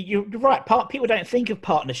share. And you're right. People don't think of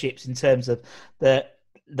partnerships in terms of the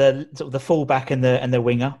sort of the fullback and the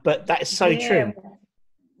winger, but that is so true.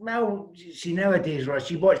 Now, see, nowadays,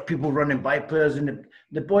 Ross, you watch people running by players, and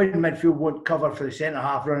the boy in midfield won't cover for the centre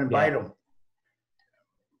half running by them.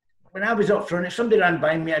 When I was up front, if somebody ran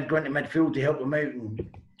by me, I'd go into midfield to help them out and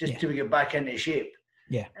just to get back into shape.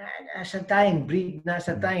 Yeah. That's a dying breed. That's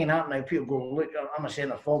a dying art now. People go, look, I'm a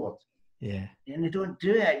centre forward. Yeah. And they don't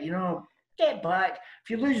do it, Get back. If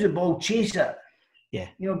you lose the ball, chase it. Yeah.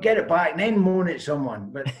 Get it back and then moan at someone.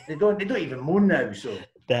 But they don't even moan now, so.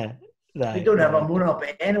 They don't have a moan up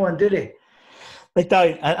at anyone, do they? They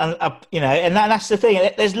don't. And that's the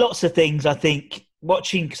thing. There's lots of things, I think,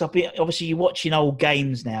 watching, because obviously you're watching old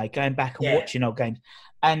games now, going back and watching old games.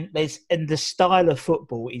 And the style of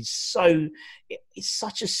football is it's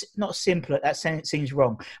such a, not simpler, that seems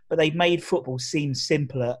wrong, but they've made football seem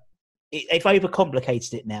simpler. They've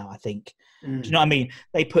overcomplicated it now, I think. Do you know what I mean?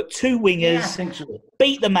 They put two wingers, I think so.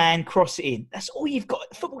 Beat the man, cross it in. That's all you've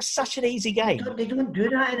got. Football's such an easy game. They don't do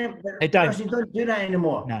that anymore. They don't do that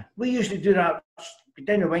anymore. No. We used to do that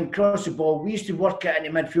down the wing, cross the ball. We used to work it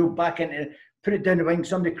into midfield, back into, put it down the wing,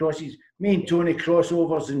 somebody crosses, me and Tony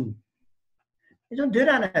crossovers, and they don't do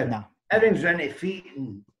that now. No. Everything's around their feet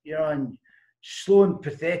and and slow and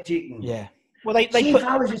pathetic. And well, they if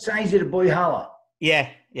I was the size of the boy Haller. Yeah.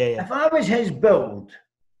 If I was his build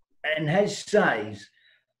and his size,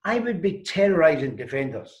 I would be terrorising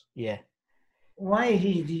defenders. Yeah. Why is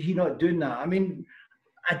he not doing that? I mean,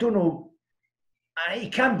 I don't know. You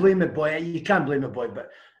can't blame the boy.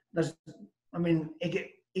 But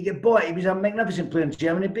he get bought. He was a magnificent player in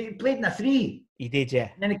Germany, but he played in a 3. He did, yeah.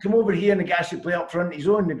 And then he came over here and he got to play up front his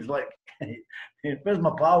own. He was like, where's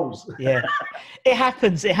my pals? Yeah. It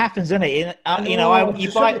happens, doesn't it?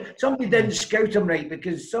 Somebody didn't scout him right,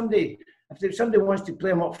 because somebody, If somebody wants to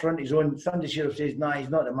play him up front, his own, somebody should have said, "Nah, he's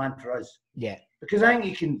not the man for us." Yeah. Because I think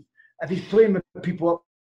he can. If he's playing with people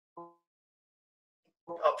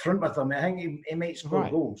up front with him, I think he might score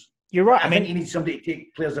goals. You're right. I think he needs somebody to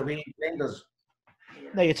take players away, defenders.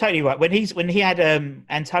 No, you're totally right. When he had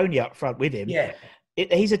Antonio up front with him,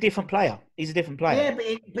 he's a different player. He's a different player. Yeah,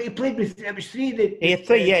 but he played with it was three. He had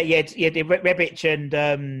three. Yeah. Rebic and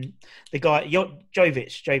the guy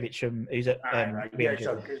Jovic from who's at.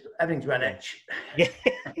 So everything's one itch. Yeah.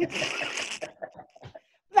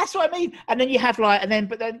 That's what I mean. And then you have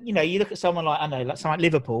but then you look at someone like someone like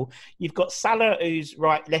Liverpool. You've got Salah who's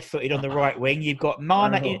left-footed on the right wing. You've got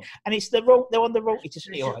Mane, and it's the wrong. They're on the wrong. It just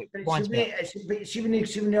winds me up.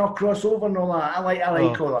 Even they all cross over and all that. I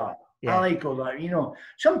like all that. Yeah. I like all that.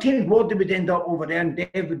 Sometimes Wardy would end up over there and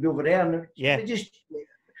Dave would be over there. And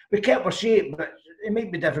we kept our shape, but it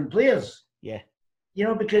might be different players. Yeah.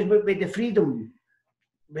 Because with the freedom,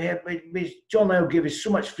 John Lyall gave us so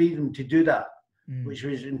much freedom to do that. Which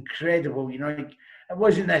was incredible, it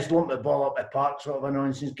wasn't this lump the ball up the park sort of a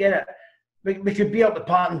nonsense. Get it? We could be up the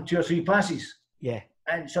park in 2 or 3 passes. Yeah.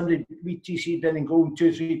 And somebody TC didn't go in 2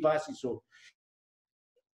 or 3 passes. So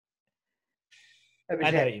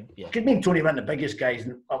it could mean Tony weren't the biggest guys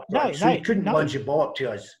up there, so he couldn't launch the ball up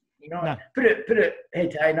to us. Put it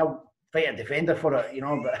head high and I'll fight a defender for it.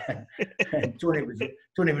 But Tony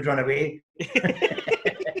would run away.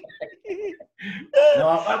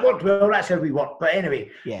 No, it worked well. That's how we work. But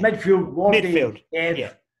anyway, midfield, Wardy,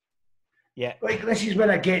 Dev. Yeah. This is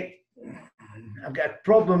where I've got a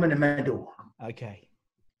problem in the middle. Okay.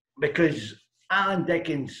 Because Alan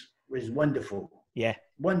Dickens was wonderful. Yeah.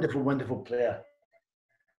 Wonderful, wonderful player.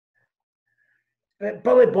 But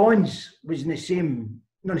Billy Bonds was in the same,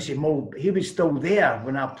 not the same mould, but he was still there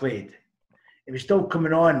when I played. He was still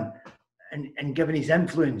coming on and giving his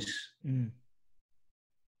influence.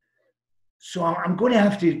 So I'm going to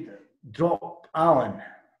have to drop Alan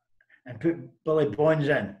and put Billy Bonds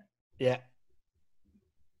in. Yeah.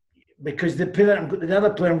 Because the other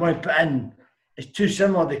player I'm going to put in is too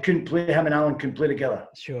similar. They couldn't play, him and Alan couldn't play together.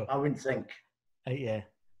 Sure. I wouldn't think. Yeah.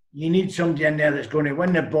 You need somebody in there that's going to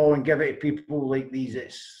win the ball and give it to people like these.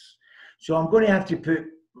 So I'm going to have to put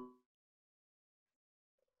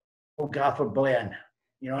Gaffer Billy in.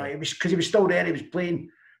 It was because he was still there. He was playing.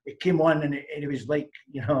 He came on and he was like,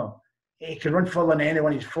 he could run further than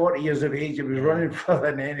anyone. He's 40 years of age. He was running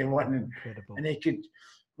further than anyone. And he could,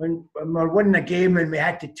 when we were winning a game and we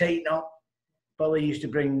had to tighten up, Billy used to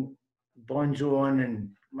bring Bonzo on and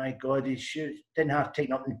my God, he didn't have to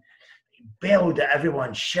tighten up and he belled at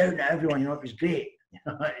everyone, shouting at everyone. It was great.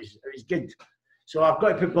 It was good. So I've got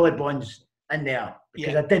to put Billy Bonds in there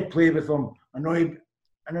because I did play with him. I know he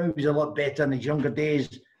was a lot better in his younger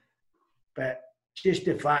days, but just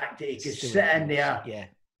the fact that he could sit in there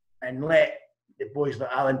and let the boys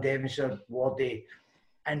like Alan Devonshire, Wardy,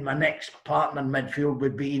 and my next partner in midfield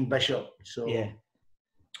would be Ian Bishop. So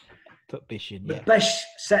put Bish in. With Bish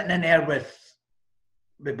sitting in there with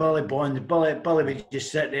Billy Bonds, Billy would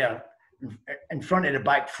just sit there in front of the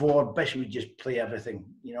back four. Bish would just play everything,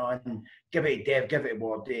 and give it to Dev, give it to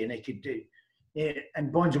Wardy, and he could do.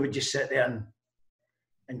 And Bonds would just sit there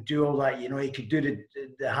and do all that. He could do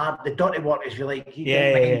the hard, the dirty work, if you like. He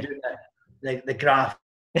didn't do the graft.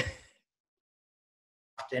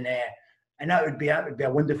 And that would be a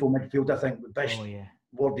wonderful midfield, I think, with Bish,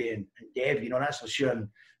 Wardy and Dev. That's for sure. And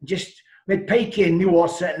just with Pikey and Neil Orr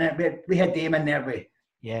sitting there, we had them in there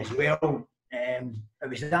as well. It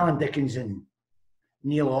was Alan Dickens and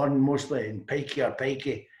Neil Orr mostly, and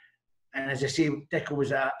Pikey. And as I say, Dicko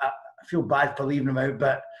was I feel bad for leaving him out,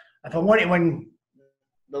 but if I want to win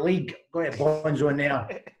the league, got to Bonzo in there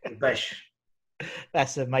with Bish.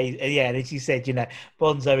 That's amazing. Yeah, and as you said,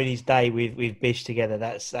 Bonzo in his day with Bish together,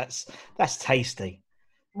 that's tasty.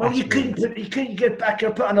 Well, that's you couldn't get back or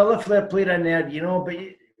put another flair player in there, but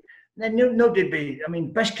then nobody be. I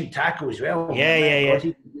mean, Bish could tackle as well. Yeah.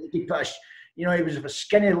 He put he was a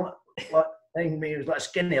skinny thing. He was like a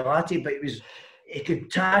skinny laddie, but he could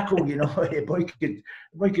tackle. The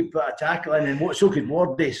boy could put a tackle in, and so could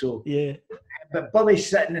Wardy. So But Billy's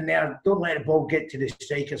sitting in there. Don't let the ball get to the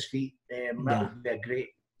striker's feet. That would be a great.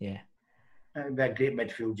 Yeah. That would be a great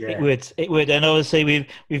midfield. Yeah. It would, and obviously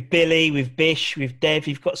with Billy, with Bish, with Dev,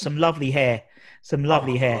 you've got some lovely hair.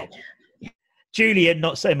 Hair. Julian,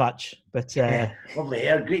 not so much, but lovely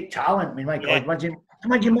hair, great talent. I mean, my God, imagine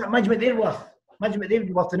what they're worth. Imagine what they're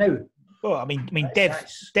worth now. Well, I mean,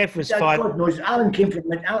 Dev was $5. God knows. Alan came from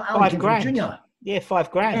 $5,000. Junior. Yeah,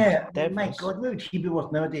 $5,000. Yeah, my God, what would he be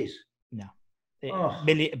worth nowadays? No.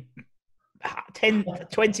 10,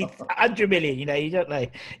 20, 100 million. You don't know.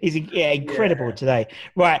 He's incredible today.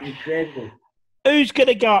 Right. Incredible. Who's going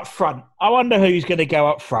to go up front? I wonder who's going to go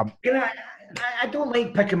up front. I don't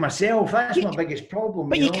like picking myself. That's my biggest problem.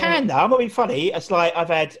 But you can, though. I'm not being funny. It's like I've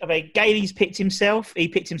had Gailey's picked himself. He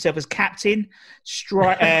picked himself as captain,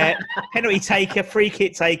 penalty taker, free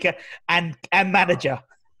kick taker, and manager.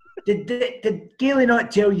 Did Gailey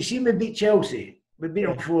not tell you? See, we beat Chelsea. We beat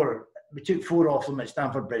them 4. We took 4 off them at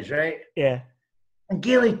Stamford Bridge, right? Yeah. And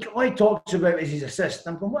Gailey, all he talks about is his assist.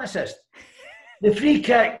 I'm going, what assist? The free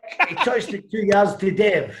kick, he touched it 2 yards to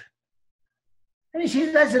Dev. And he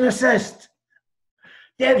says, that's an assist.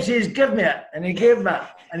 Dev says, give me it. And he gave me it.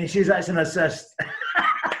 And he says, that's an assist.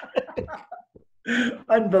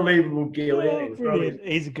 Unbelievable, Gailey. Oh,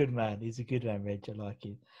 he's a good man. He's a good man, Reg. I like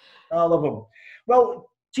him. I love him. Well,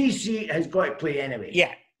 TC has got to play anyway.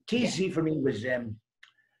 Yeah. TC for me was...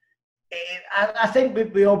 I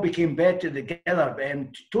think we all became better together.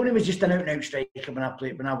 Tony was just an out-and-out striker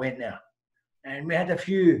when I went there. And we had a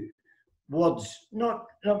few words, not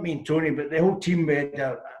me and Tony, but the whole team,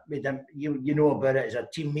 you know about it, as a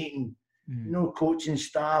team meeting. No coaching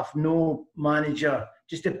staff, no manager,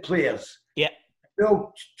 just the players. Yeah. We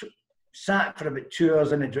all sat for about 2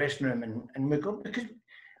 hours in the dressing room and we got, because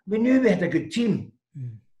we knew we had a good team.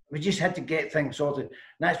 We just had to get things sorted. And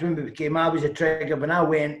that's when we became, I was a trigger. When I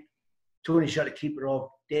went, Tony shut the keeper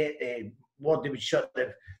off. Wardy would shut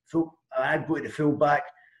the full. I'd go to the full back.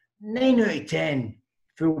 9 out of 10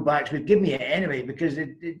 full backs would give me it anyway because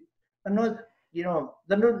they're not.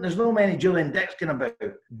 There's no many Julian Dixon about.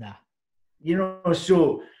 Nah.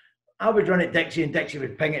 So I would run at Dixie and Dixie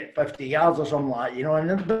would ping it 50 yards or something like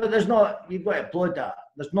that. But there's not. You've got to applaud that.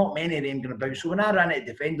 There's not many of them going about. So when I ran at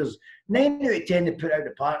defenders, 9 out of 10 they put out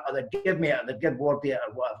the park, or they'd give me it, or they'd give Wardy it,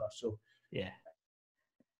 or whatever. So yeah.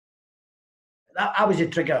 I was a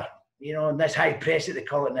trigger, and this high press that they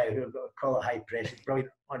call it now. Who call it high press? It's probably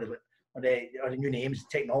one of the new names,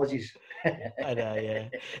 technologies. I know, yeah.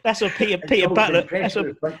 That's what Peter Butler.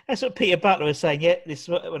 That's what Peter Butler was saying. Yeah, this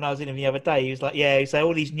when I was in him the other day. He was like, "Yeah, so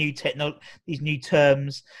all these new these new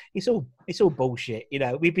terms. It's all bullshit.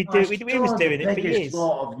 We've been doing. We was doing it for years.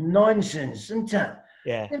 Lot of nonsense, isn't it?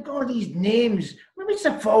 Yeah. They've got all these names. Maybe it's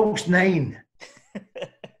a false 9.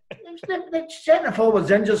 The centre forward's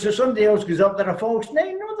injured, so somebody else goes up. They're a false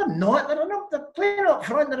 9. No, they're not. They're playing up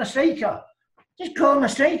front. They're a striker. Just call them a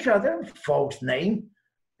striker. They're a false 9.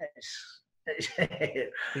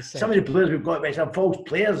 Some of the players we've got are false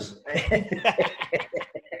players.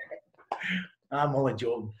 I'm only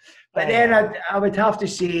joking. But then I would have to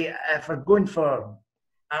say, if we're going for,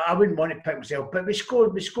 I wouldn't want to pick myself, but we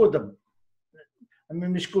scored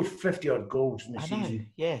 50 odd goals in the season.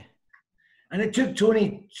 Yeah. And it took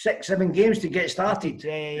Tony 6-7 games to get started.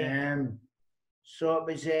 Yeah. So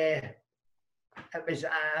it was.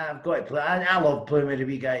 I've got to play. I love playing with the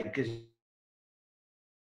wee guy because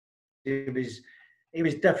he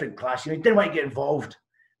was different class. He didn't want to get involved.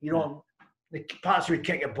 The parts would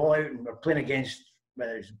kick a ball out, and we're playing against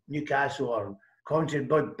whether it's Newcastle or Coventry.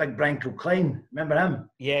 Big Brian Kilcline. Remember him?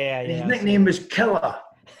 Yeah. His nickname was Killer.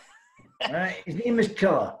 Right? His name was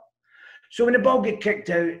Killer. So when the ball get kicked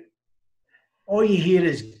out, all you hear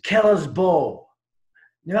is Killer's ball.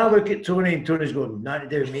 Now I look at Tony and Tony's going, nothing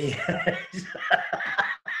to do with me.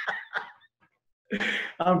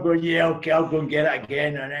 I'm going, yeah, okay, I'll go and get it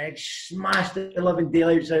again. And I smashed the living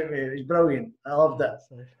daylights out of me. It was brilliant. I loved it.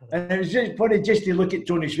 And it was just funny just to look at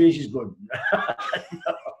Tony's face. He's going, no.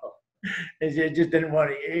 He just didn't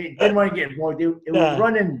want to get involved. He was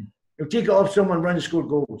running. He'll take it off someone, run and score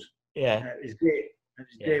goals. Yeah. And it was great.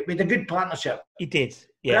 Great. We had a good partnership. He did.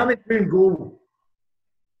 Yeah. When I went through goal,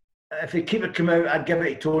 if the keeper come out, I'd give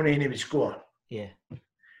it to Tony and he would score. Yeah. If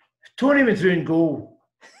Tony went through and goal,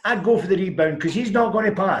 I'd go for the rebound because he's not going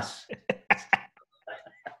to pass.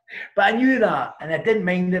 But I knew that, and I didn't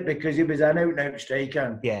mind it because he was an out-and-out striker.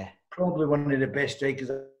 And probably one of the best strikers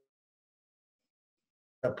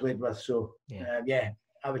I played with. So,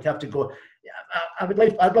 I would have to go.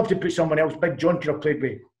 I'd love to put someone else. Big John could have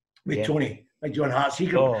played with Tony, like John Hart's. He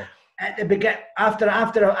could at the beginning, after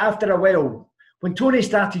a while, when Tony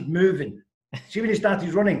started moving, see when he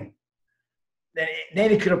started running, then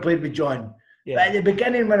he could have played with John. Yeah. But at the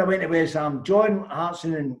beginning, when I went to West Ham, John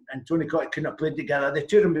Hartson and Tony Cotty couldn't have played together. The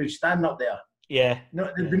two of them would stand up there. Yeah.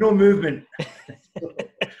 There'd be no movement.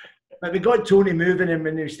 But we got Tony moving, and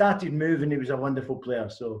when he started moving, he was a wonderful player.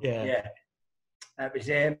 So yeah. It was,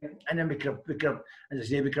 and then we could have, as I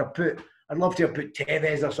say, we could have put. I'd love to have put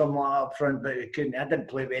Tevez or something like that up front, but we couldn't. I didn't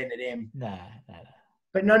play with any of them. Nah.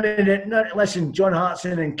 But none of it. Listen, John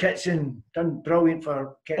Hartson and Kitson done brilliant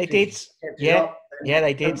for Kitson. They did. Yeah,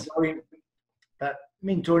 they did. But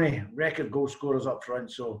me and Tony, record goal scorers up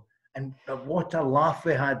front. So, and what a laugh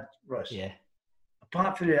we had, Russ. Yeah.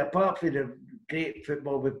 Apart from the great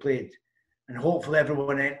football we played, and hopefully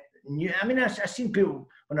everyone knew. I mean, I seen people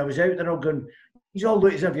when I was out there all going, "You all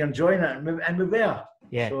look as if you're enjoying it," and we were.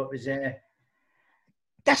 Yeah. So it was.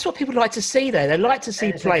 That's what people like to see, though. They like to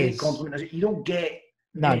see players. You don't get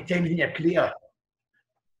many times in your career.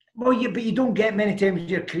 Well, but you don't get many times in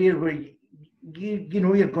your career where you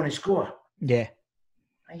know you're going to score. Yeah.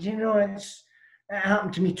 And you know, it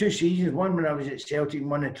happened to me 2 seasons. One when I was at Celtic and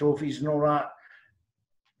won the trophies and all that.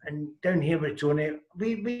 And down here with Tony,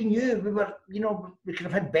 we knew we were, you know, we could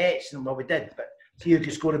have had bets and we did, but see who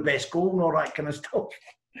could score the best goal and all that kind of stuff.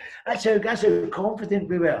 That's how confident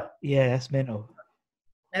we were. Yeah, that's mental.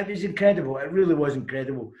 It was incredible. It really was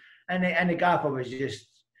incredible. And the gaffer was just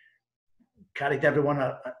carried everyone,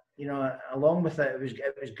 along with it.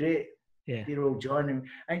 It was great. Yeah. Dear old John.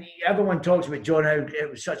 And everyone talks about John, how it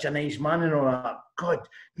was such a nice man and all that. God,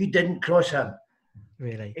 you didn't cross him.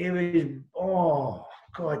 Really? He was,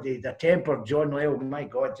 God, the temper, John Lyle, my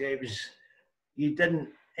God, he didn't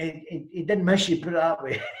miss you, put it that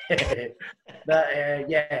way. But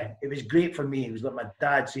it was great for me. He was like my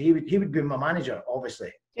dad, so he would be my manager,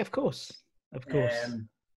 obviously. Yeah, of course.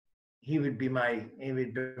 He would be my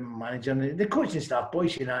manager, and the coaching staff,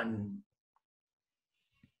 boys, you know, and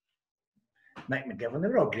McAvennie, they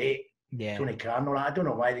were all great. Yeah. Tony Carnell, I don't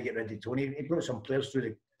know why they get rid of Tony. He brought some players through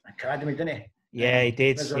the academy, didn't he? Yeah, he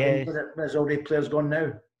did. There's already players gone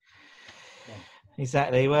now.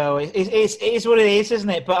 Exactly. Well, it is what it is, isn't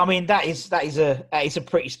it? But I mean, that is a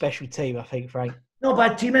pretty special team, I think, Frank. No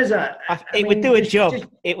bad team, is it? It would do a job.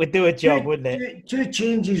 It would do a job, wouldn't it? Two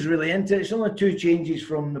changes really into it. It's only 2 changes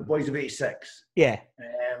from the boys of '86. Yeah.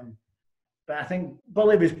 But I think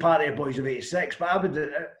Billy was part of the boys of '86. But I would,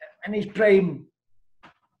 in his prime,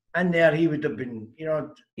 in there, he would have been, you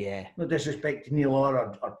know. Yeah. No disrespect to Neil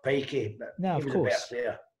or Pikey, but no, he was of course. a better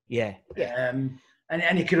player. Yeah. Yeah.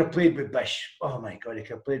 And he could have played with Bish. Oh my God, he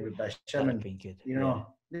could have played with Bish. That would have been good. You know,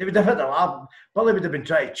 they would have had a laugh. Billy would have been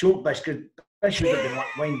trying to choke Bish because Bish would have been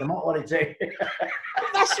winding him up all the time.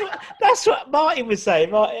 That's what Martin was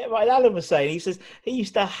saying. Martin Allen was saying. He says he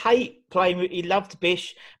used to hate playing with. He loved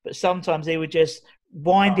Bish, but sometimes he would just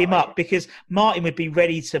wind him up because Martin would be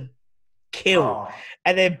ready to kill,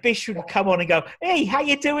 and then Bish would come on and go, "Hey, how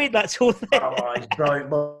you doing?" That's all. He's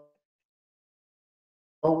brilliant.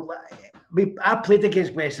 I played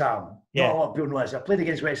against West Ham. Yeah. Not a lot of people know this. I played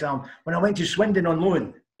against West Ham when I went to Swindon on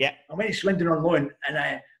loan. Yeah. I went to Swindon on loan,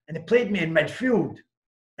 and they played me in midfield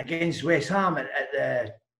against West Ham at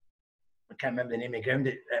the, I can't remember the name of the ground,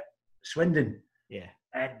 at Swindon. Yeah.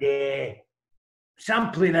 And so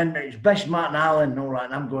I'm playing in, it's Bish, Martin Allen and all that,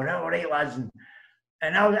 and I'm going, all right, lads. And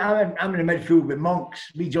I'm in the midfield with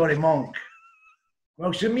Monks, me, Johnny Monk.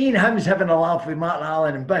 Well, so me and him's having a laugh with Martin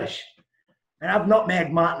Allen and Bish. And I've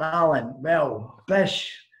nutmegged Martin Allen. Well,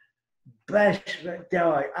 Bish,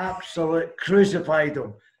 absolute crucified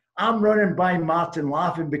him. I'm running by Martin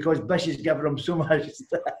laughing because Bish is giving him so much.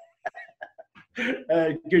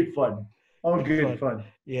 Good fun. Oh, good fun.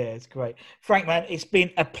 Yeah, it's great. Frank, man, it's been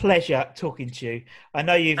a pleasure talking to you. I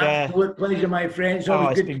know you've... Absolute pleasure, my friends.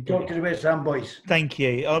 Always good to talk to the West Ham boys. Thank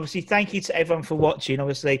you. Obviously, thank you to everyone for watching.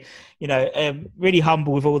 Obviously, you know, really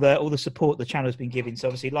humble with all the support the channel's been giving. So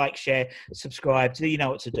obviously, like, share, subscribe. You know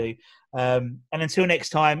what to do. And until next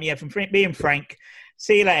time, from me and Frank,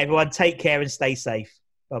 see you later, everyone. Take care and stay safe.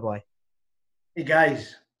 Bye-bye. Hey,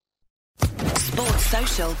 guys. Sports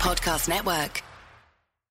Social Podcast Network.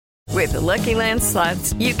 With the Lucky Land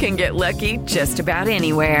Slots, you can get lucky just about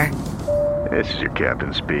anywhere. This is your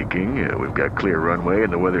captain speaking. We've got clear runway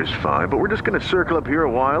and the weather's fine, but we're just going to circle up here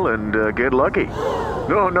a while and get lucky.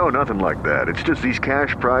 No, nothing like that. It's just these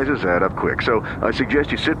cash prizes add up quick. So I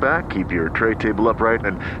suggest you sit back, keep your tray table upright,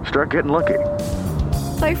 and start getting lucky.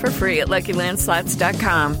 Play for free at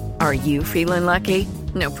LuckyLandSlots.com. Are you feeling lucky?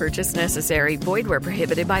 No purchase necessary. Void where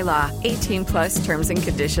prohibited by law. 18+ terms and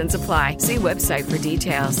conditions apply. See website for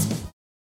details.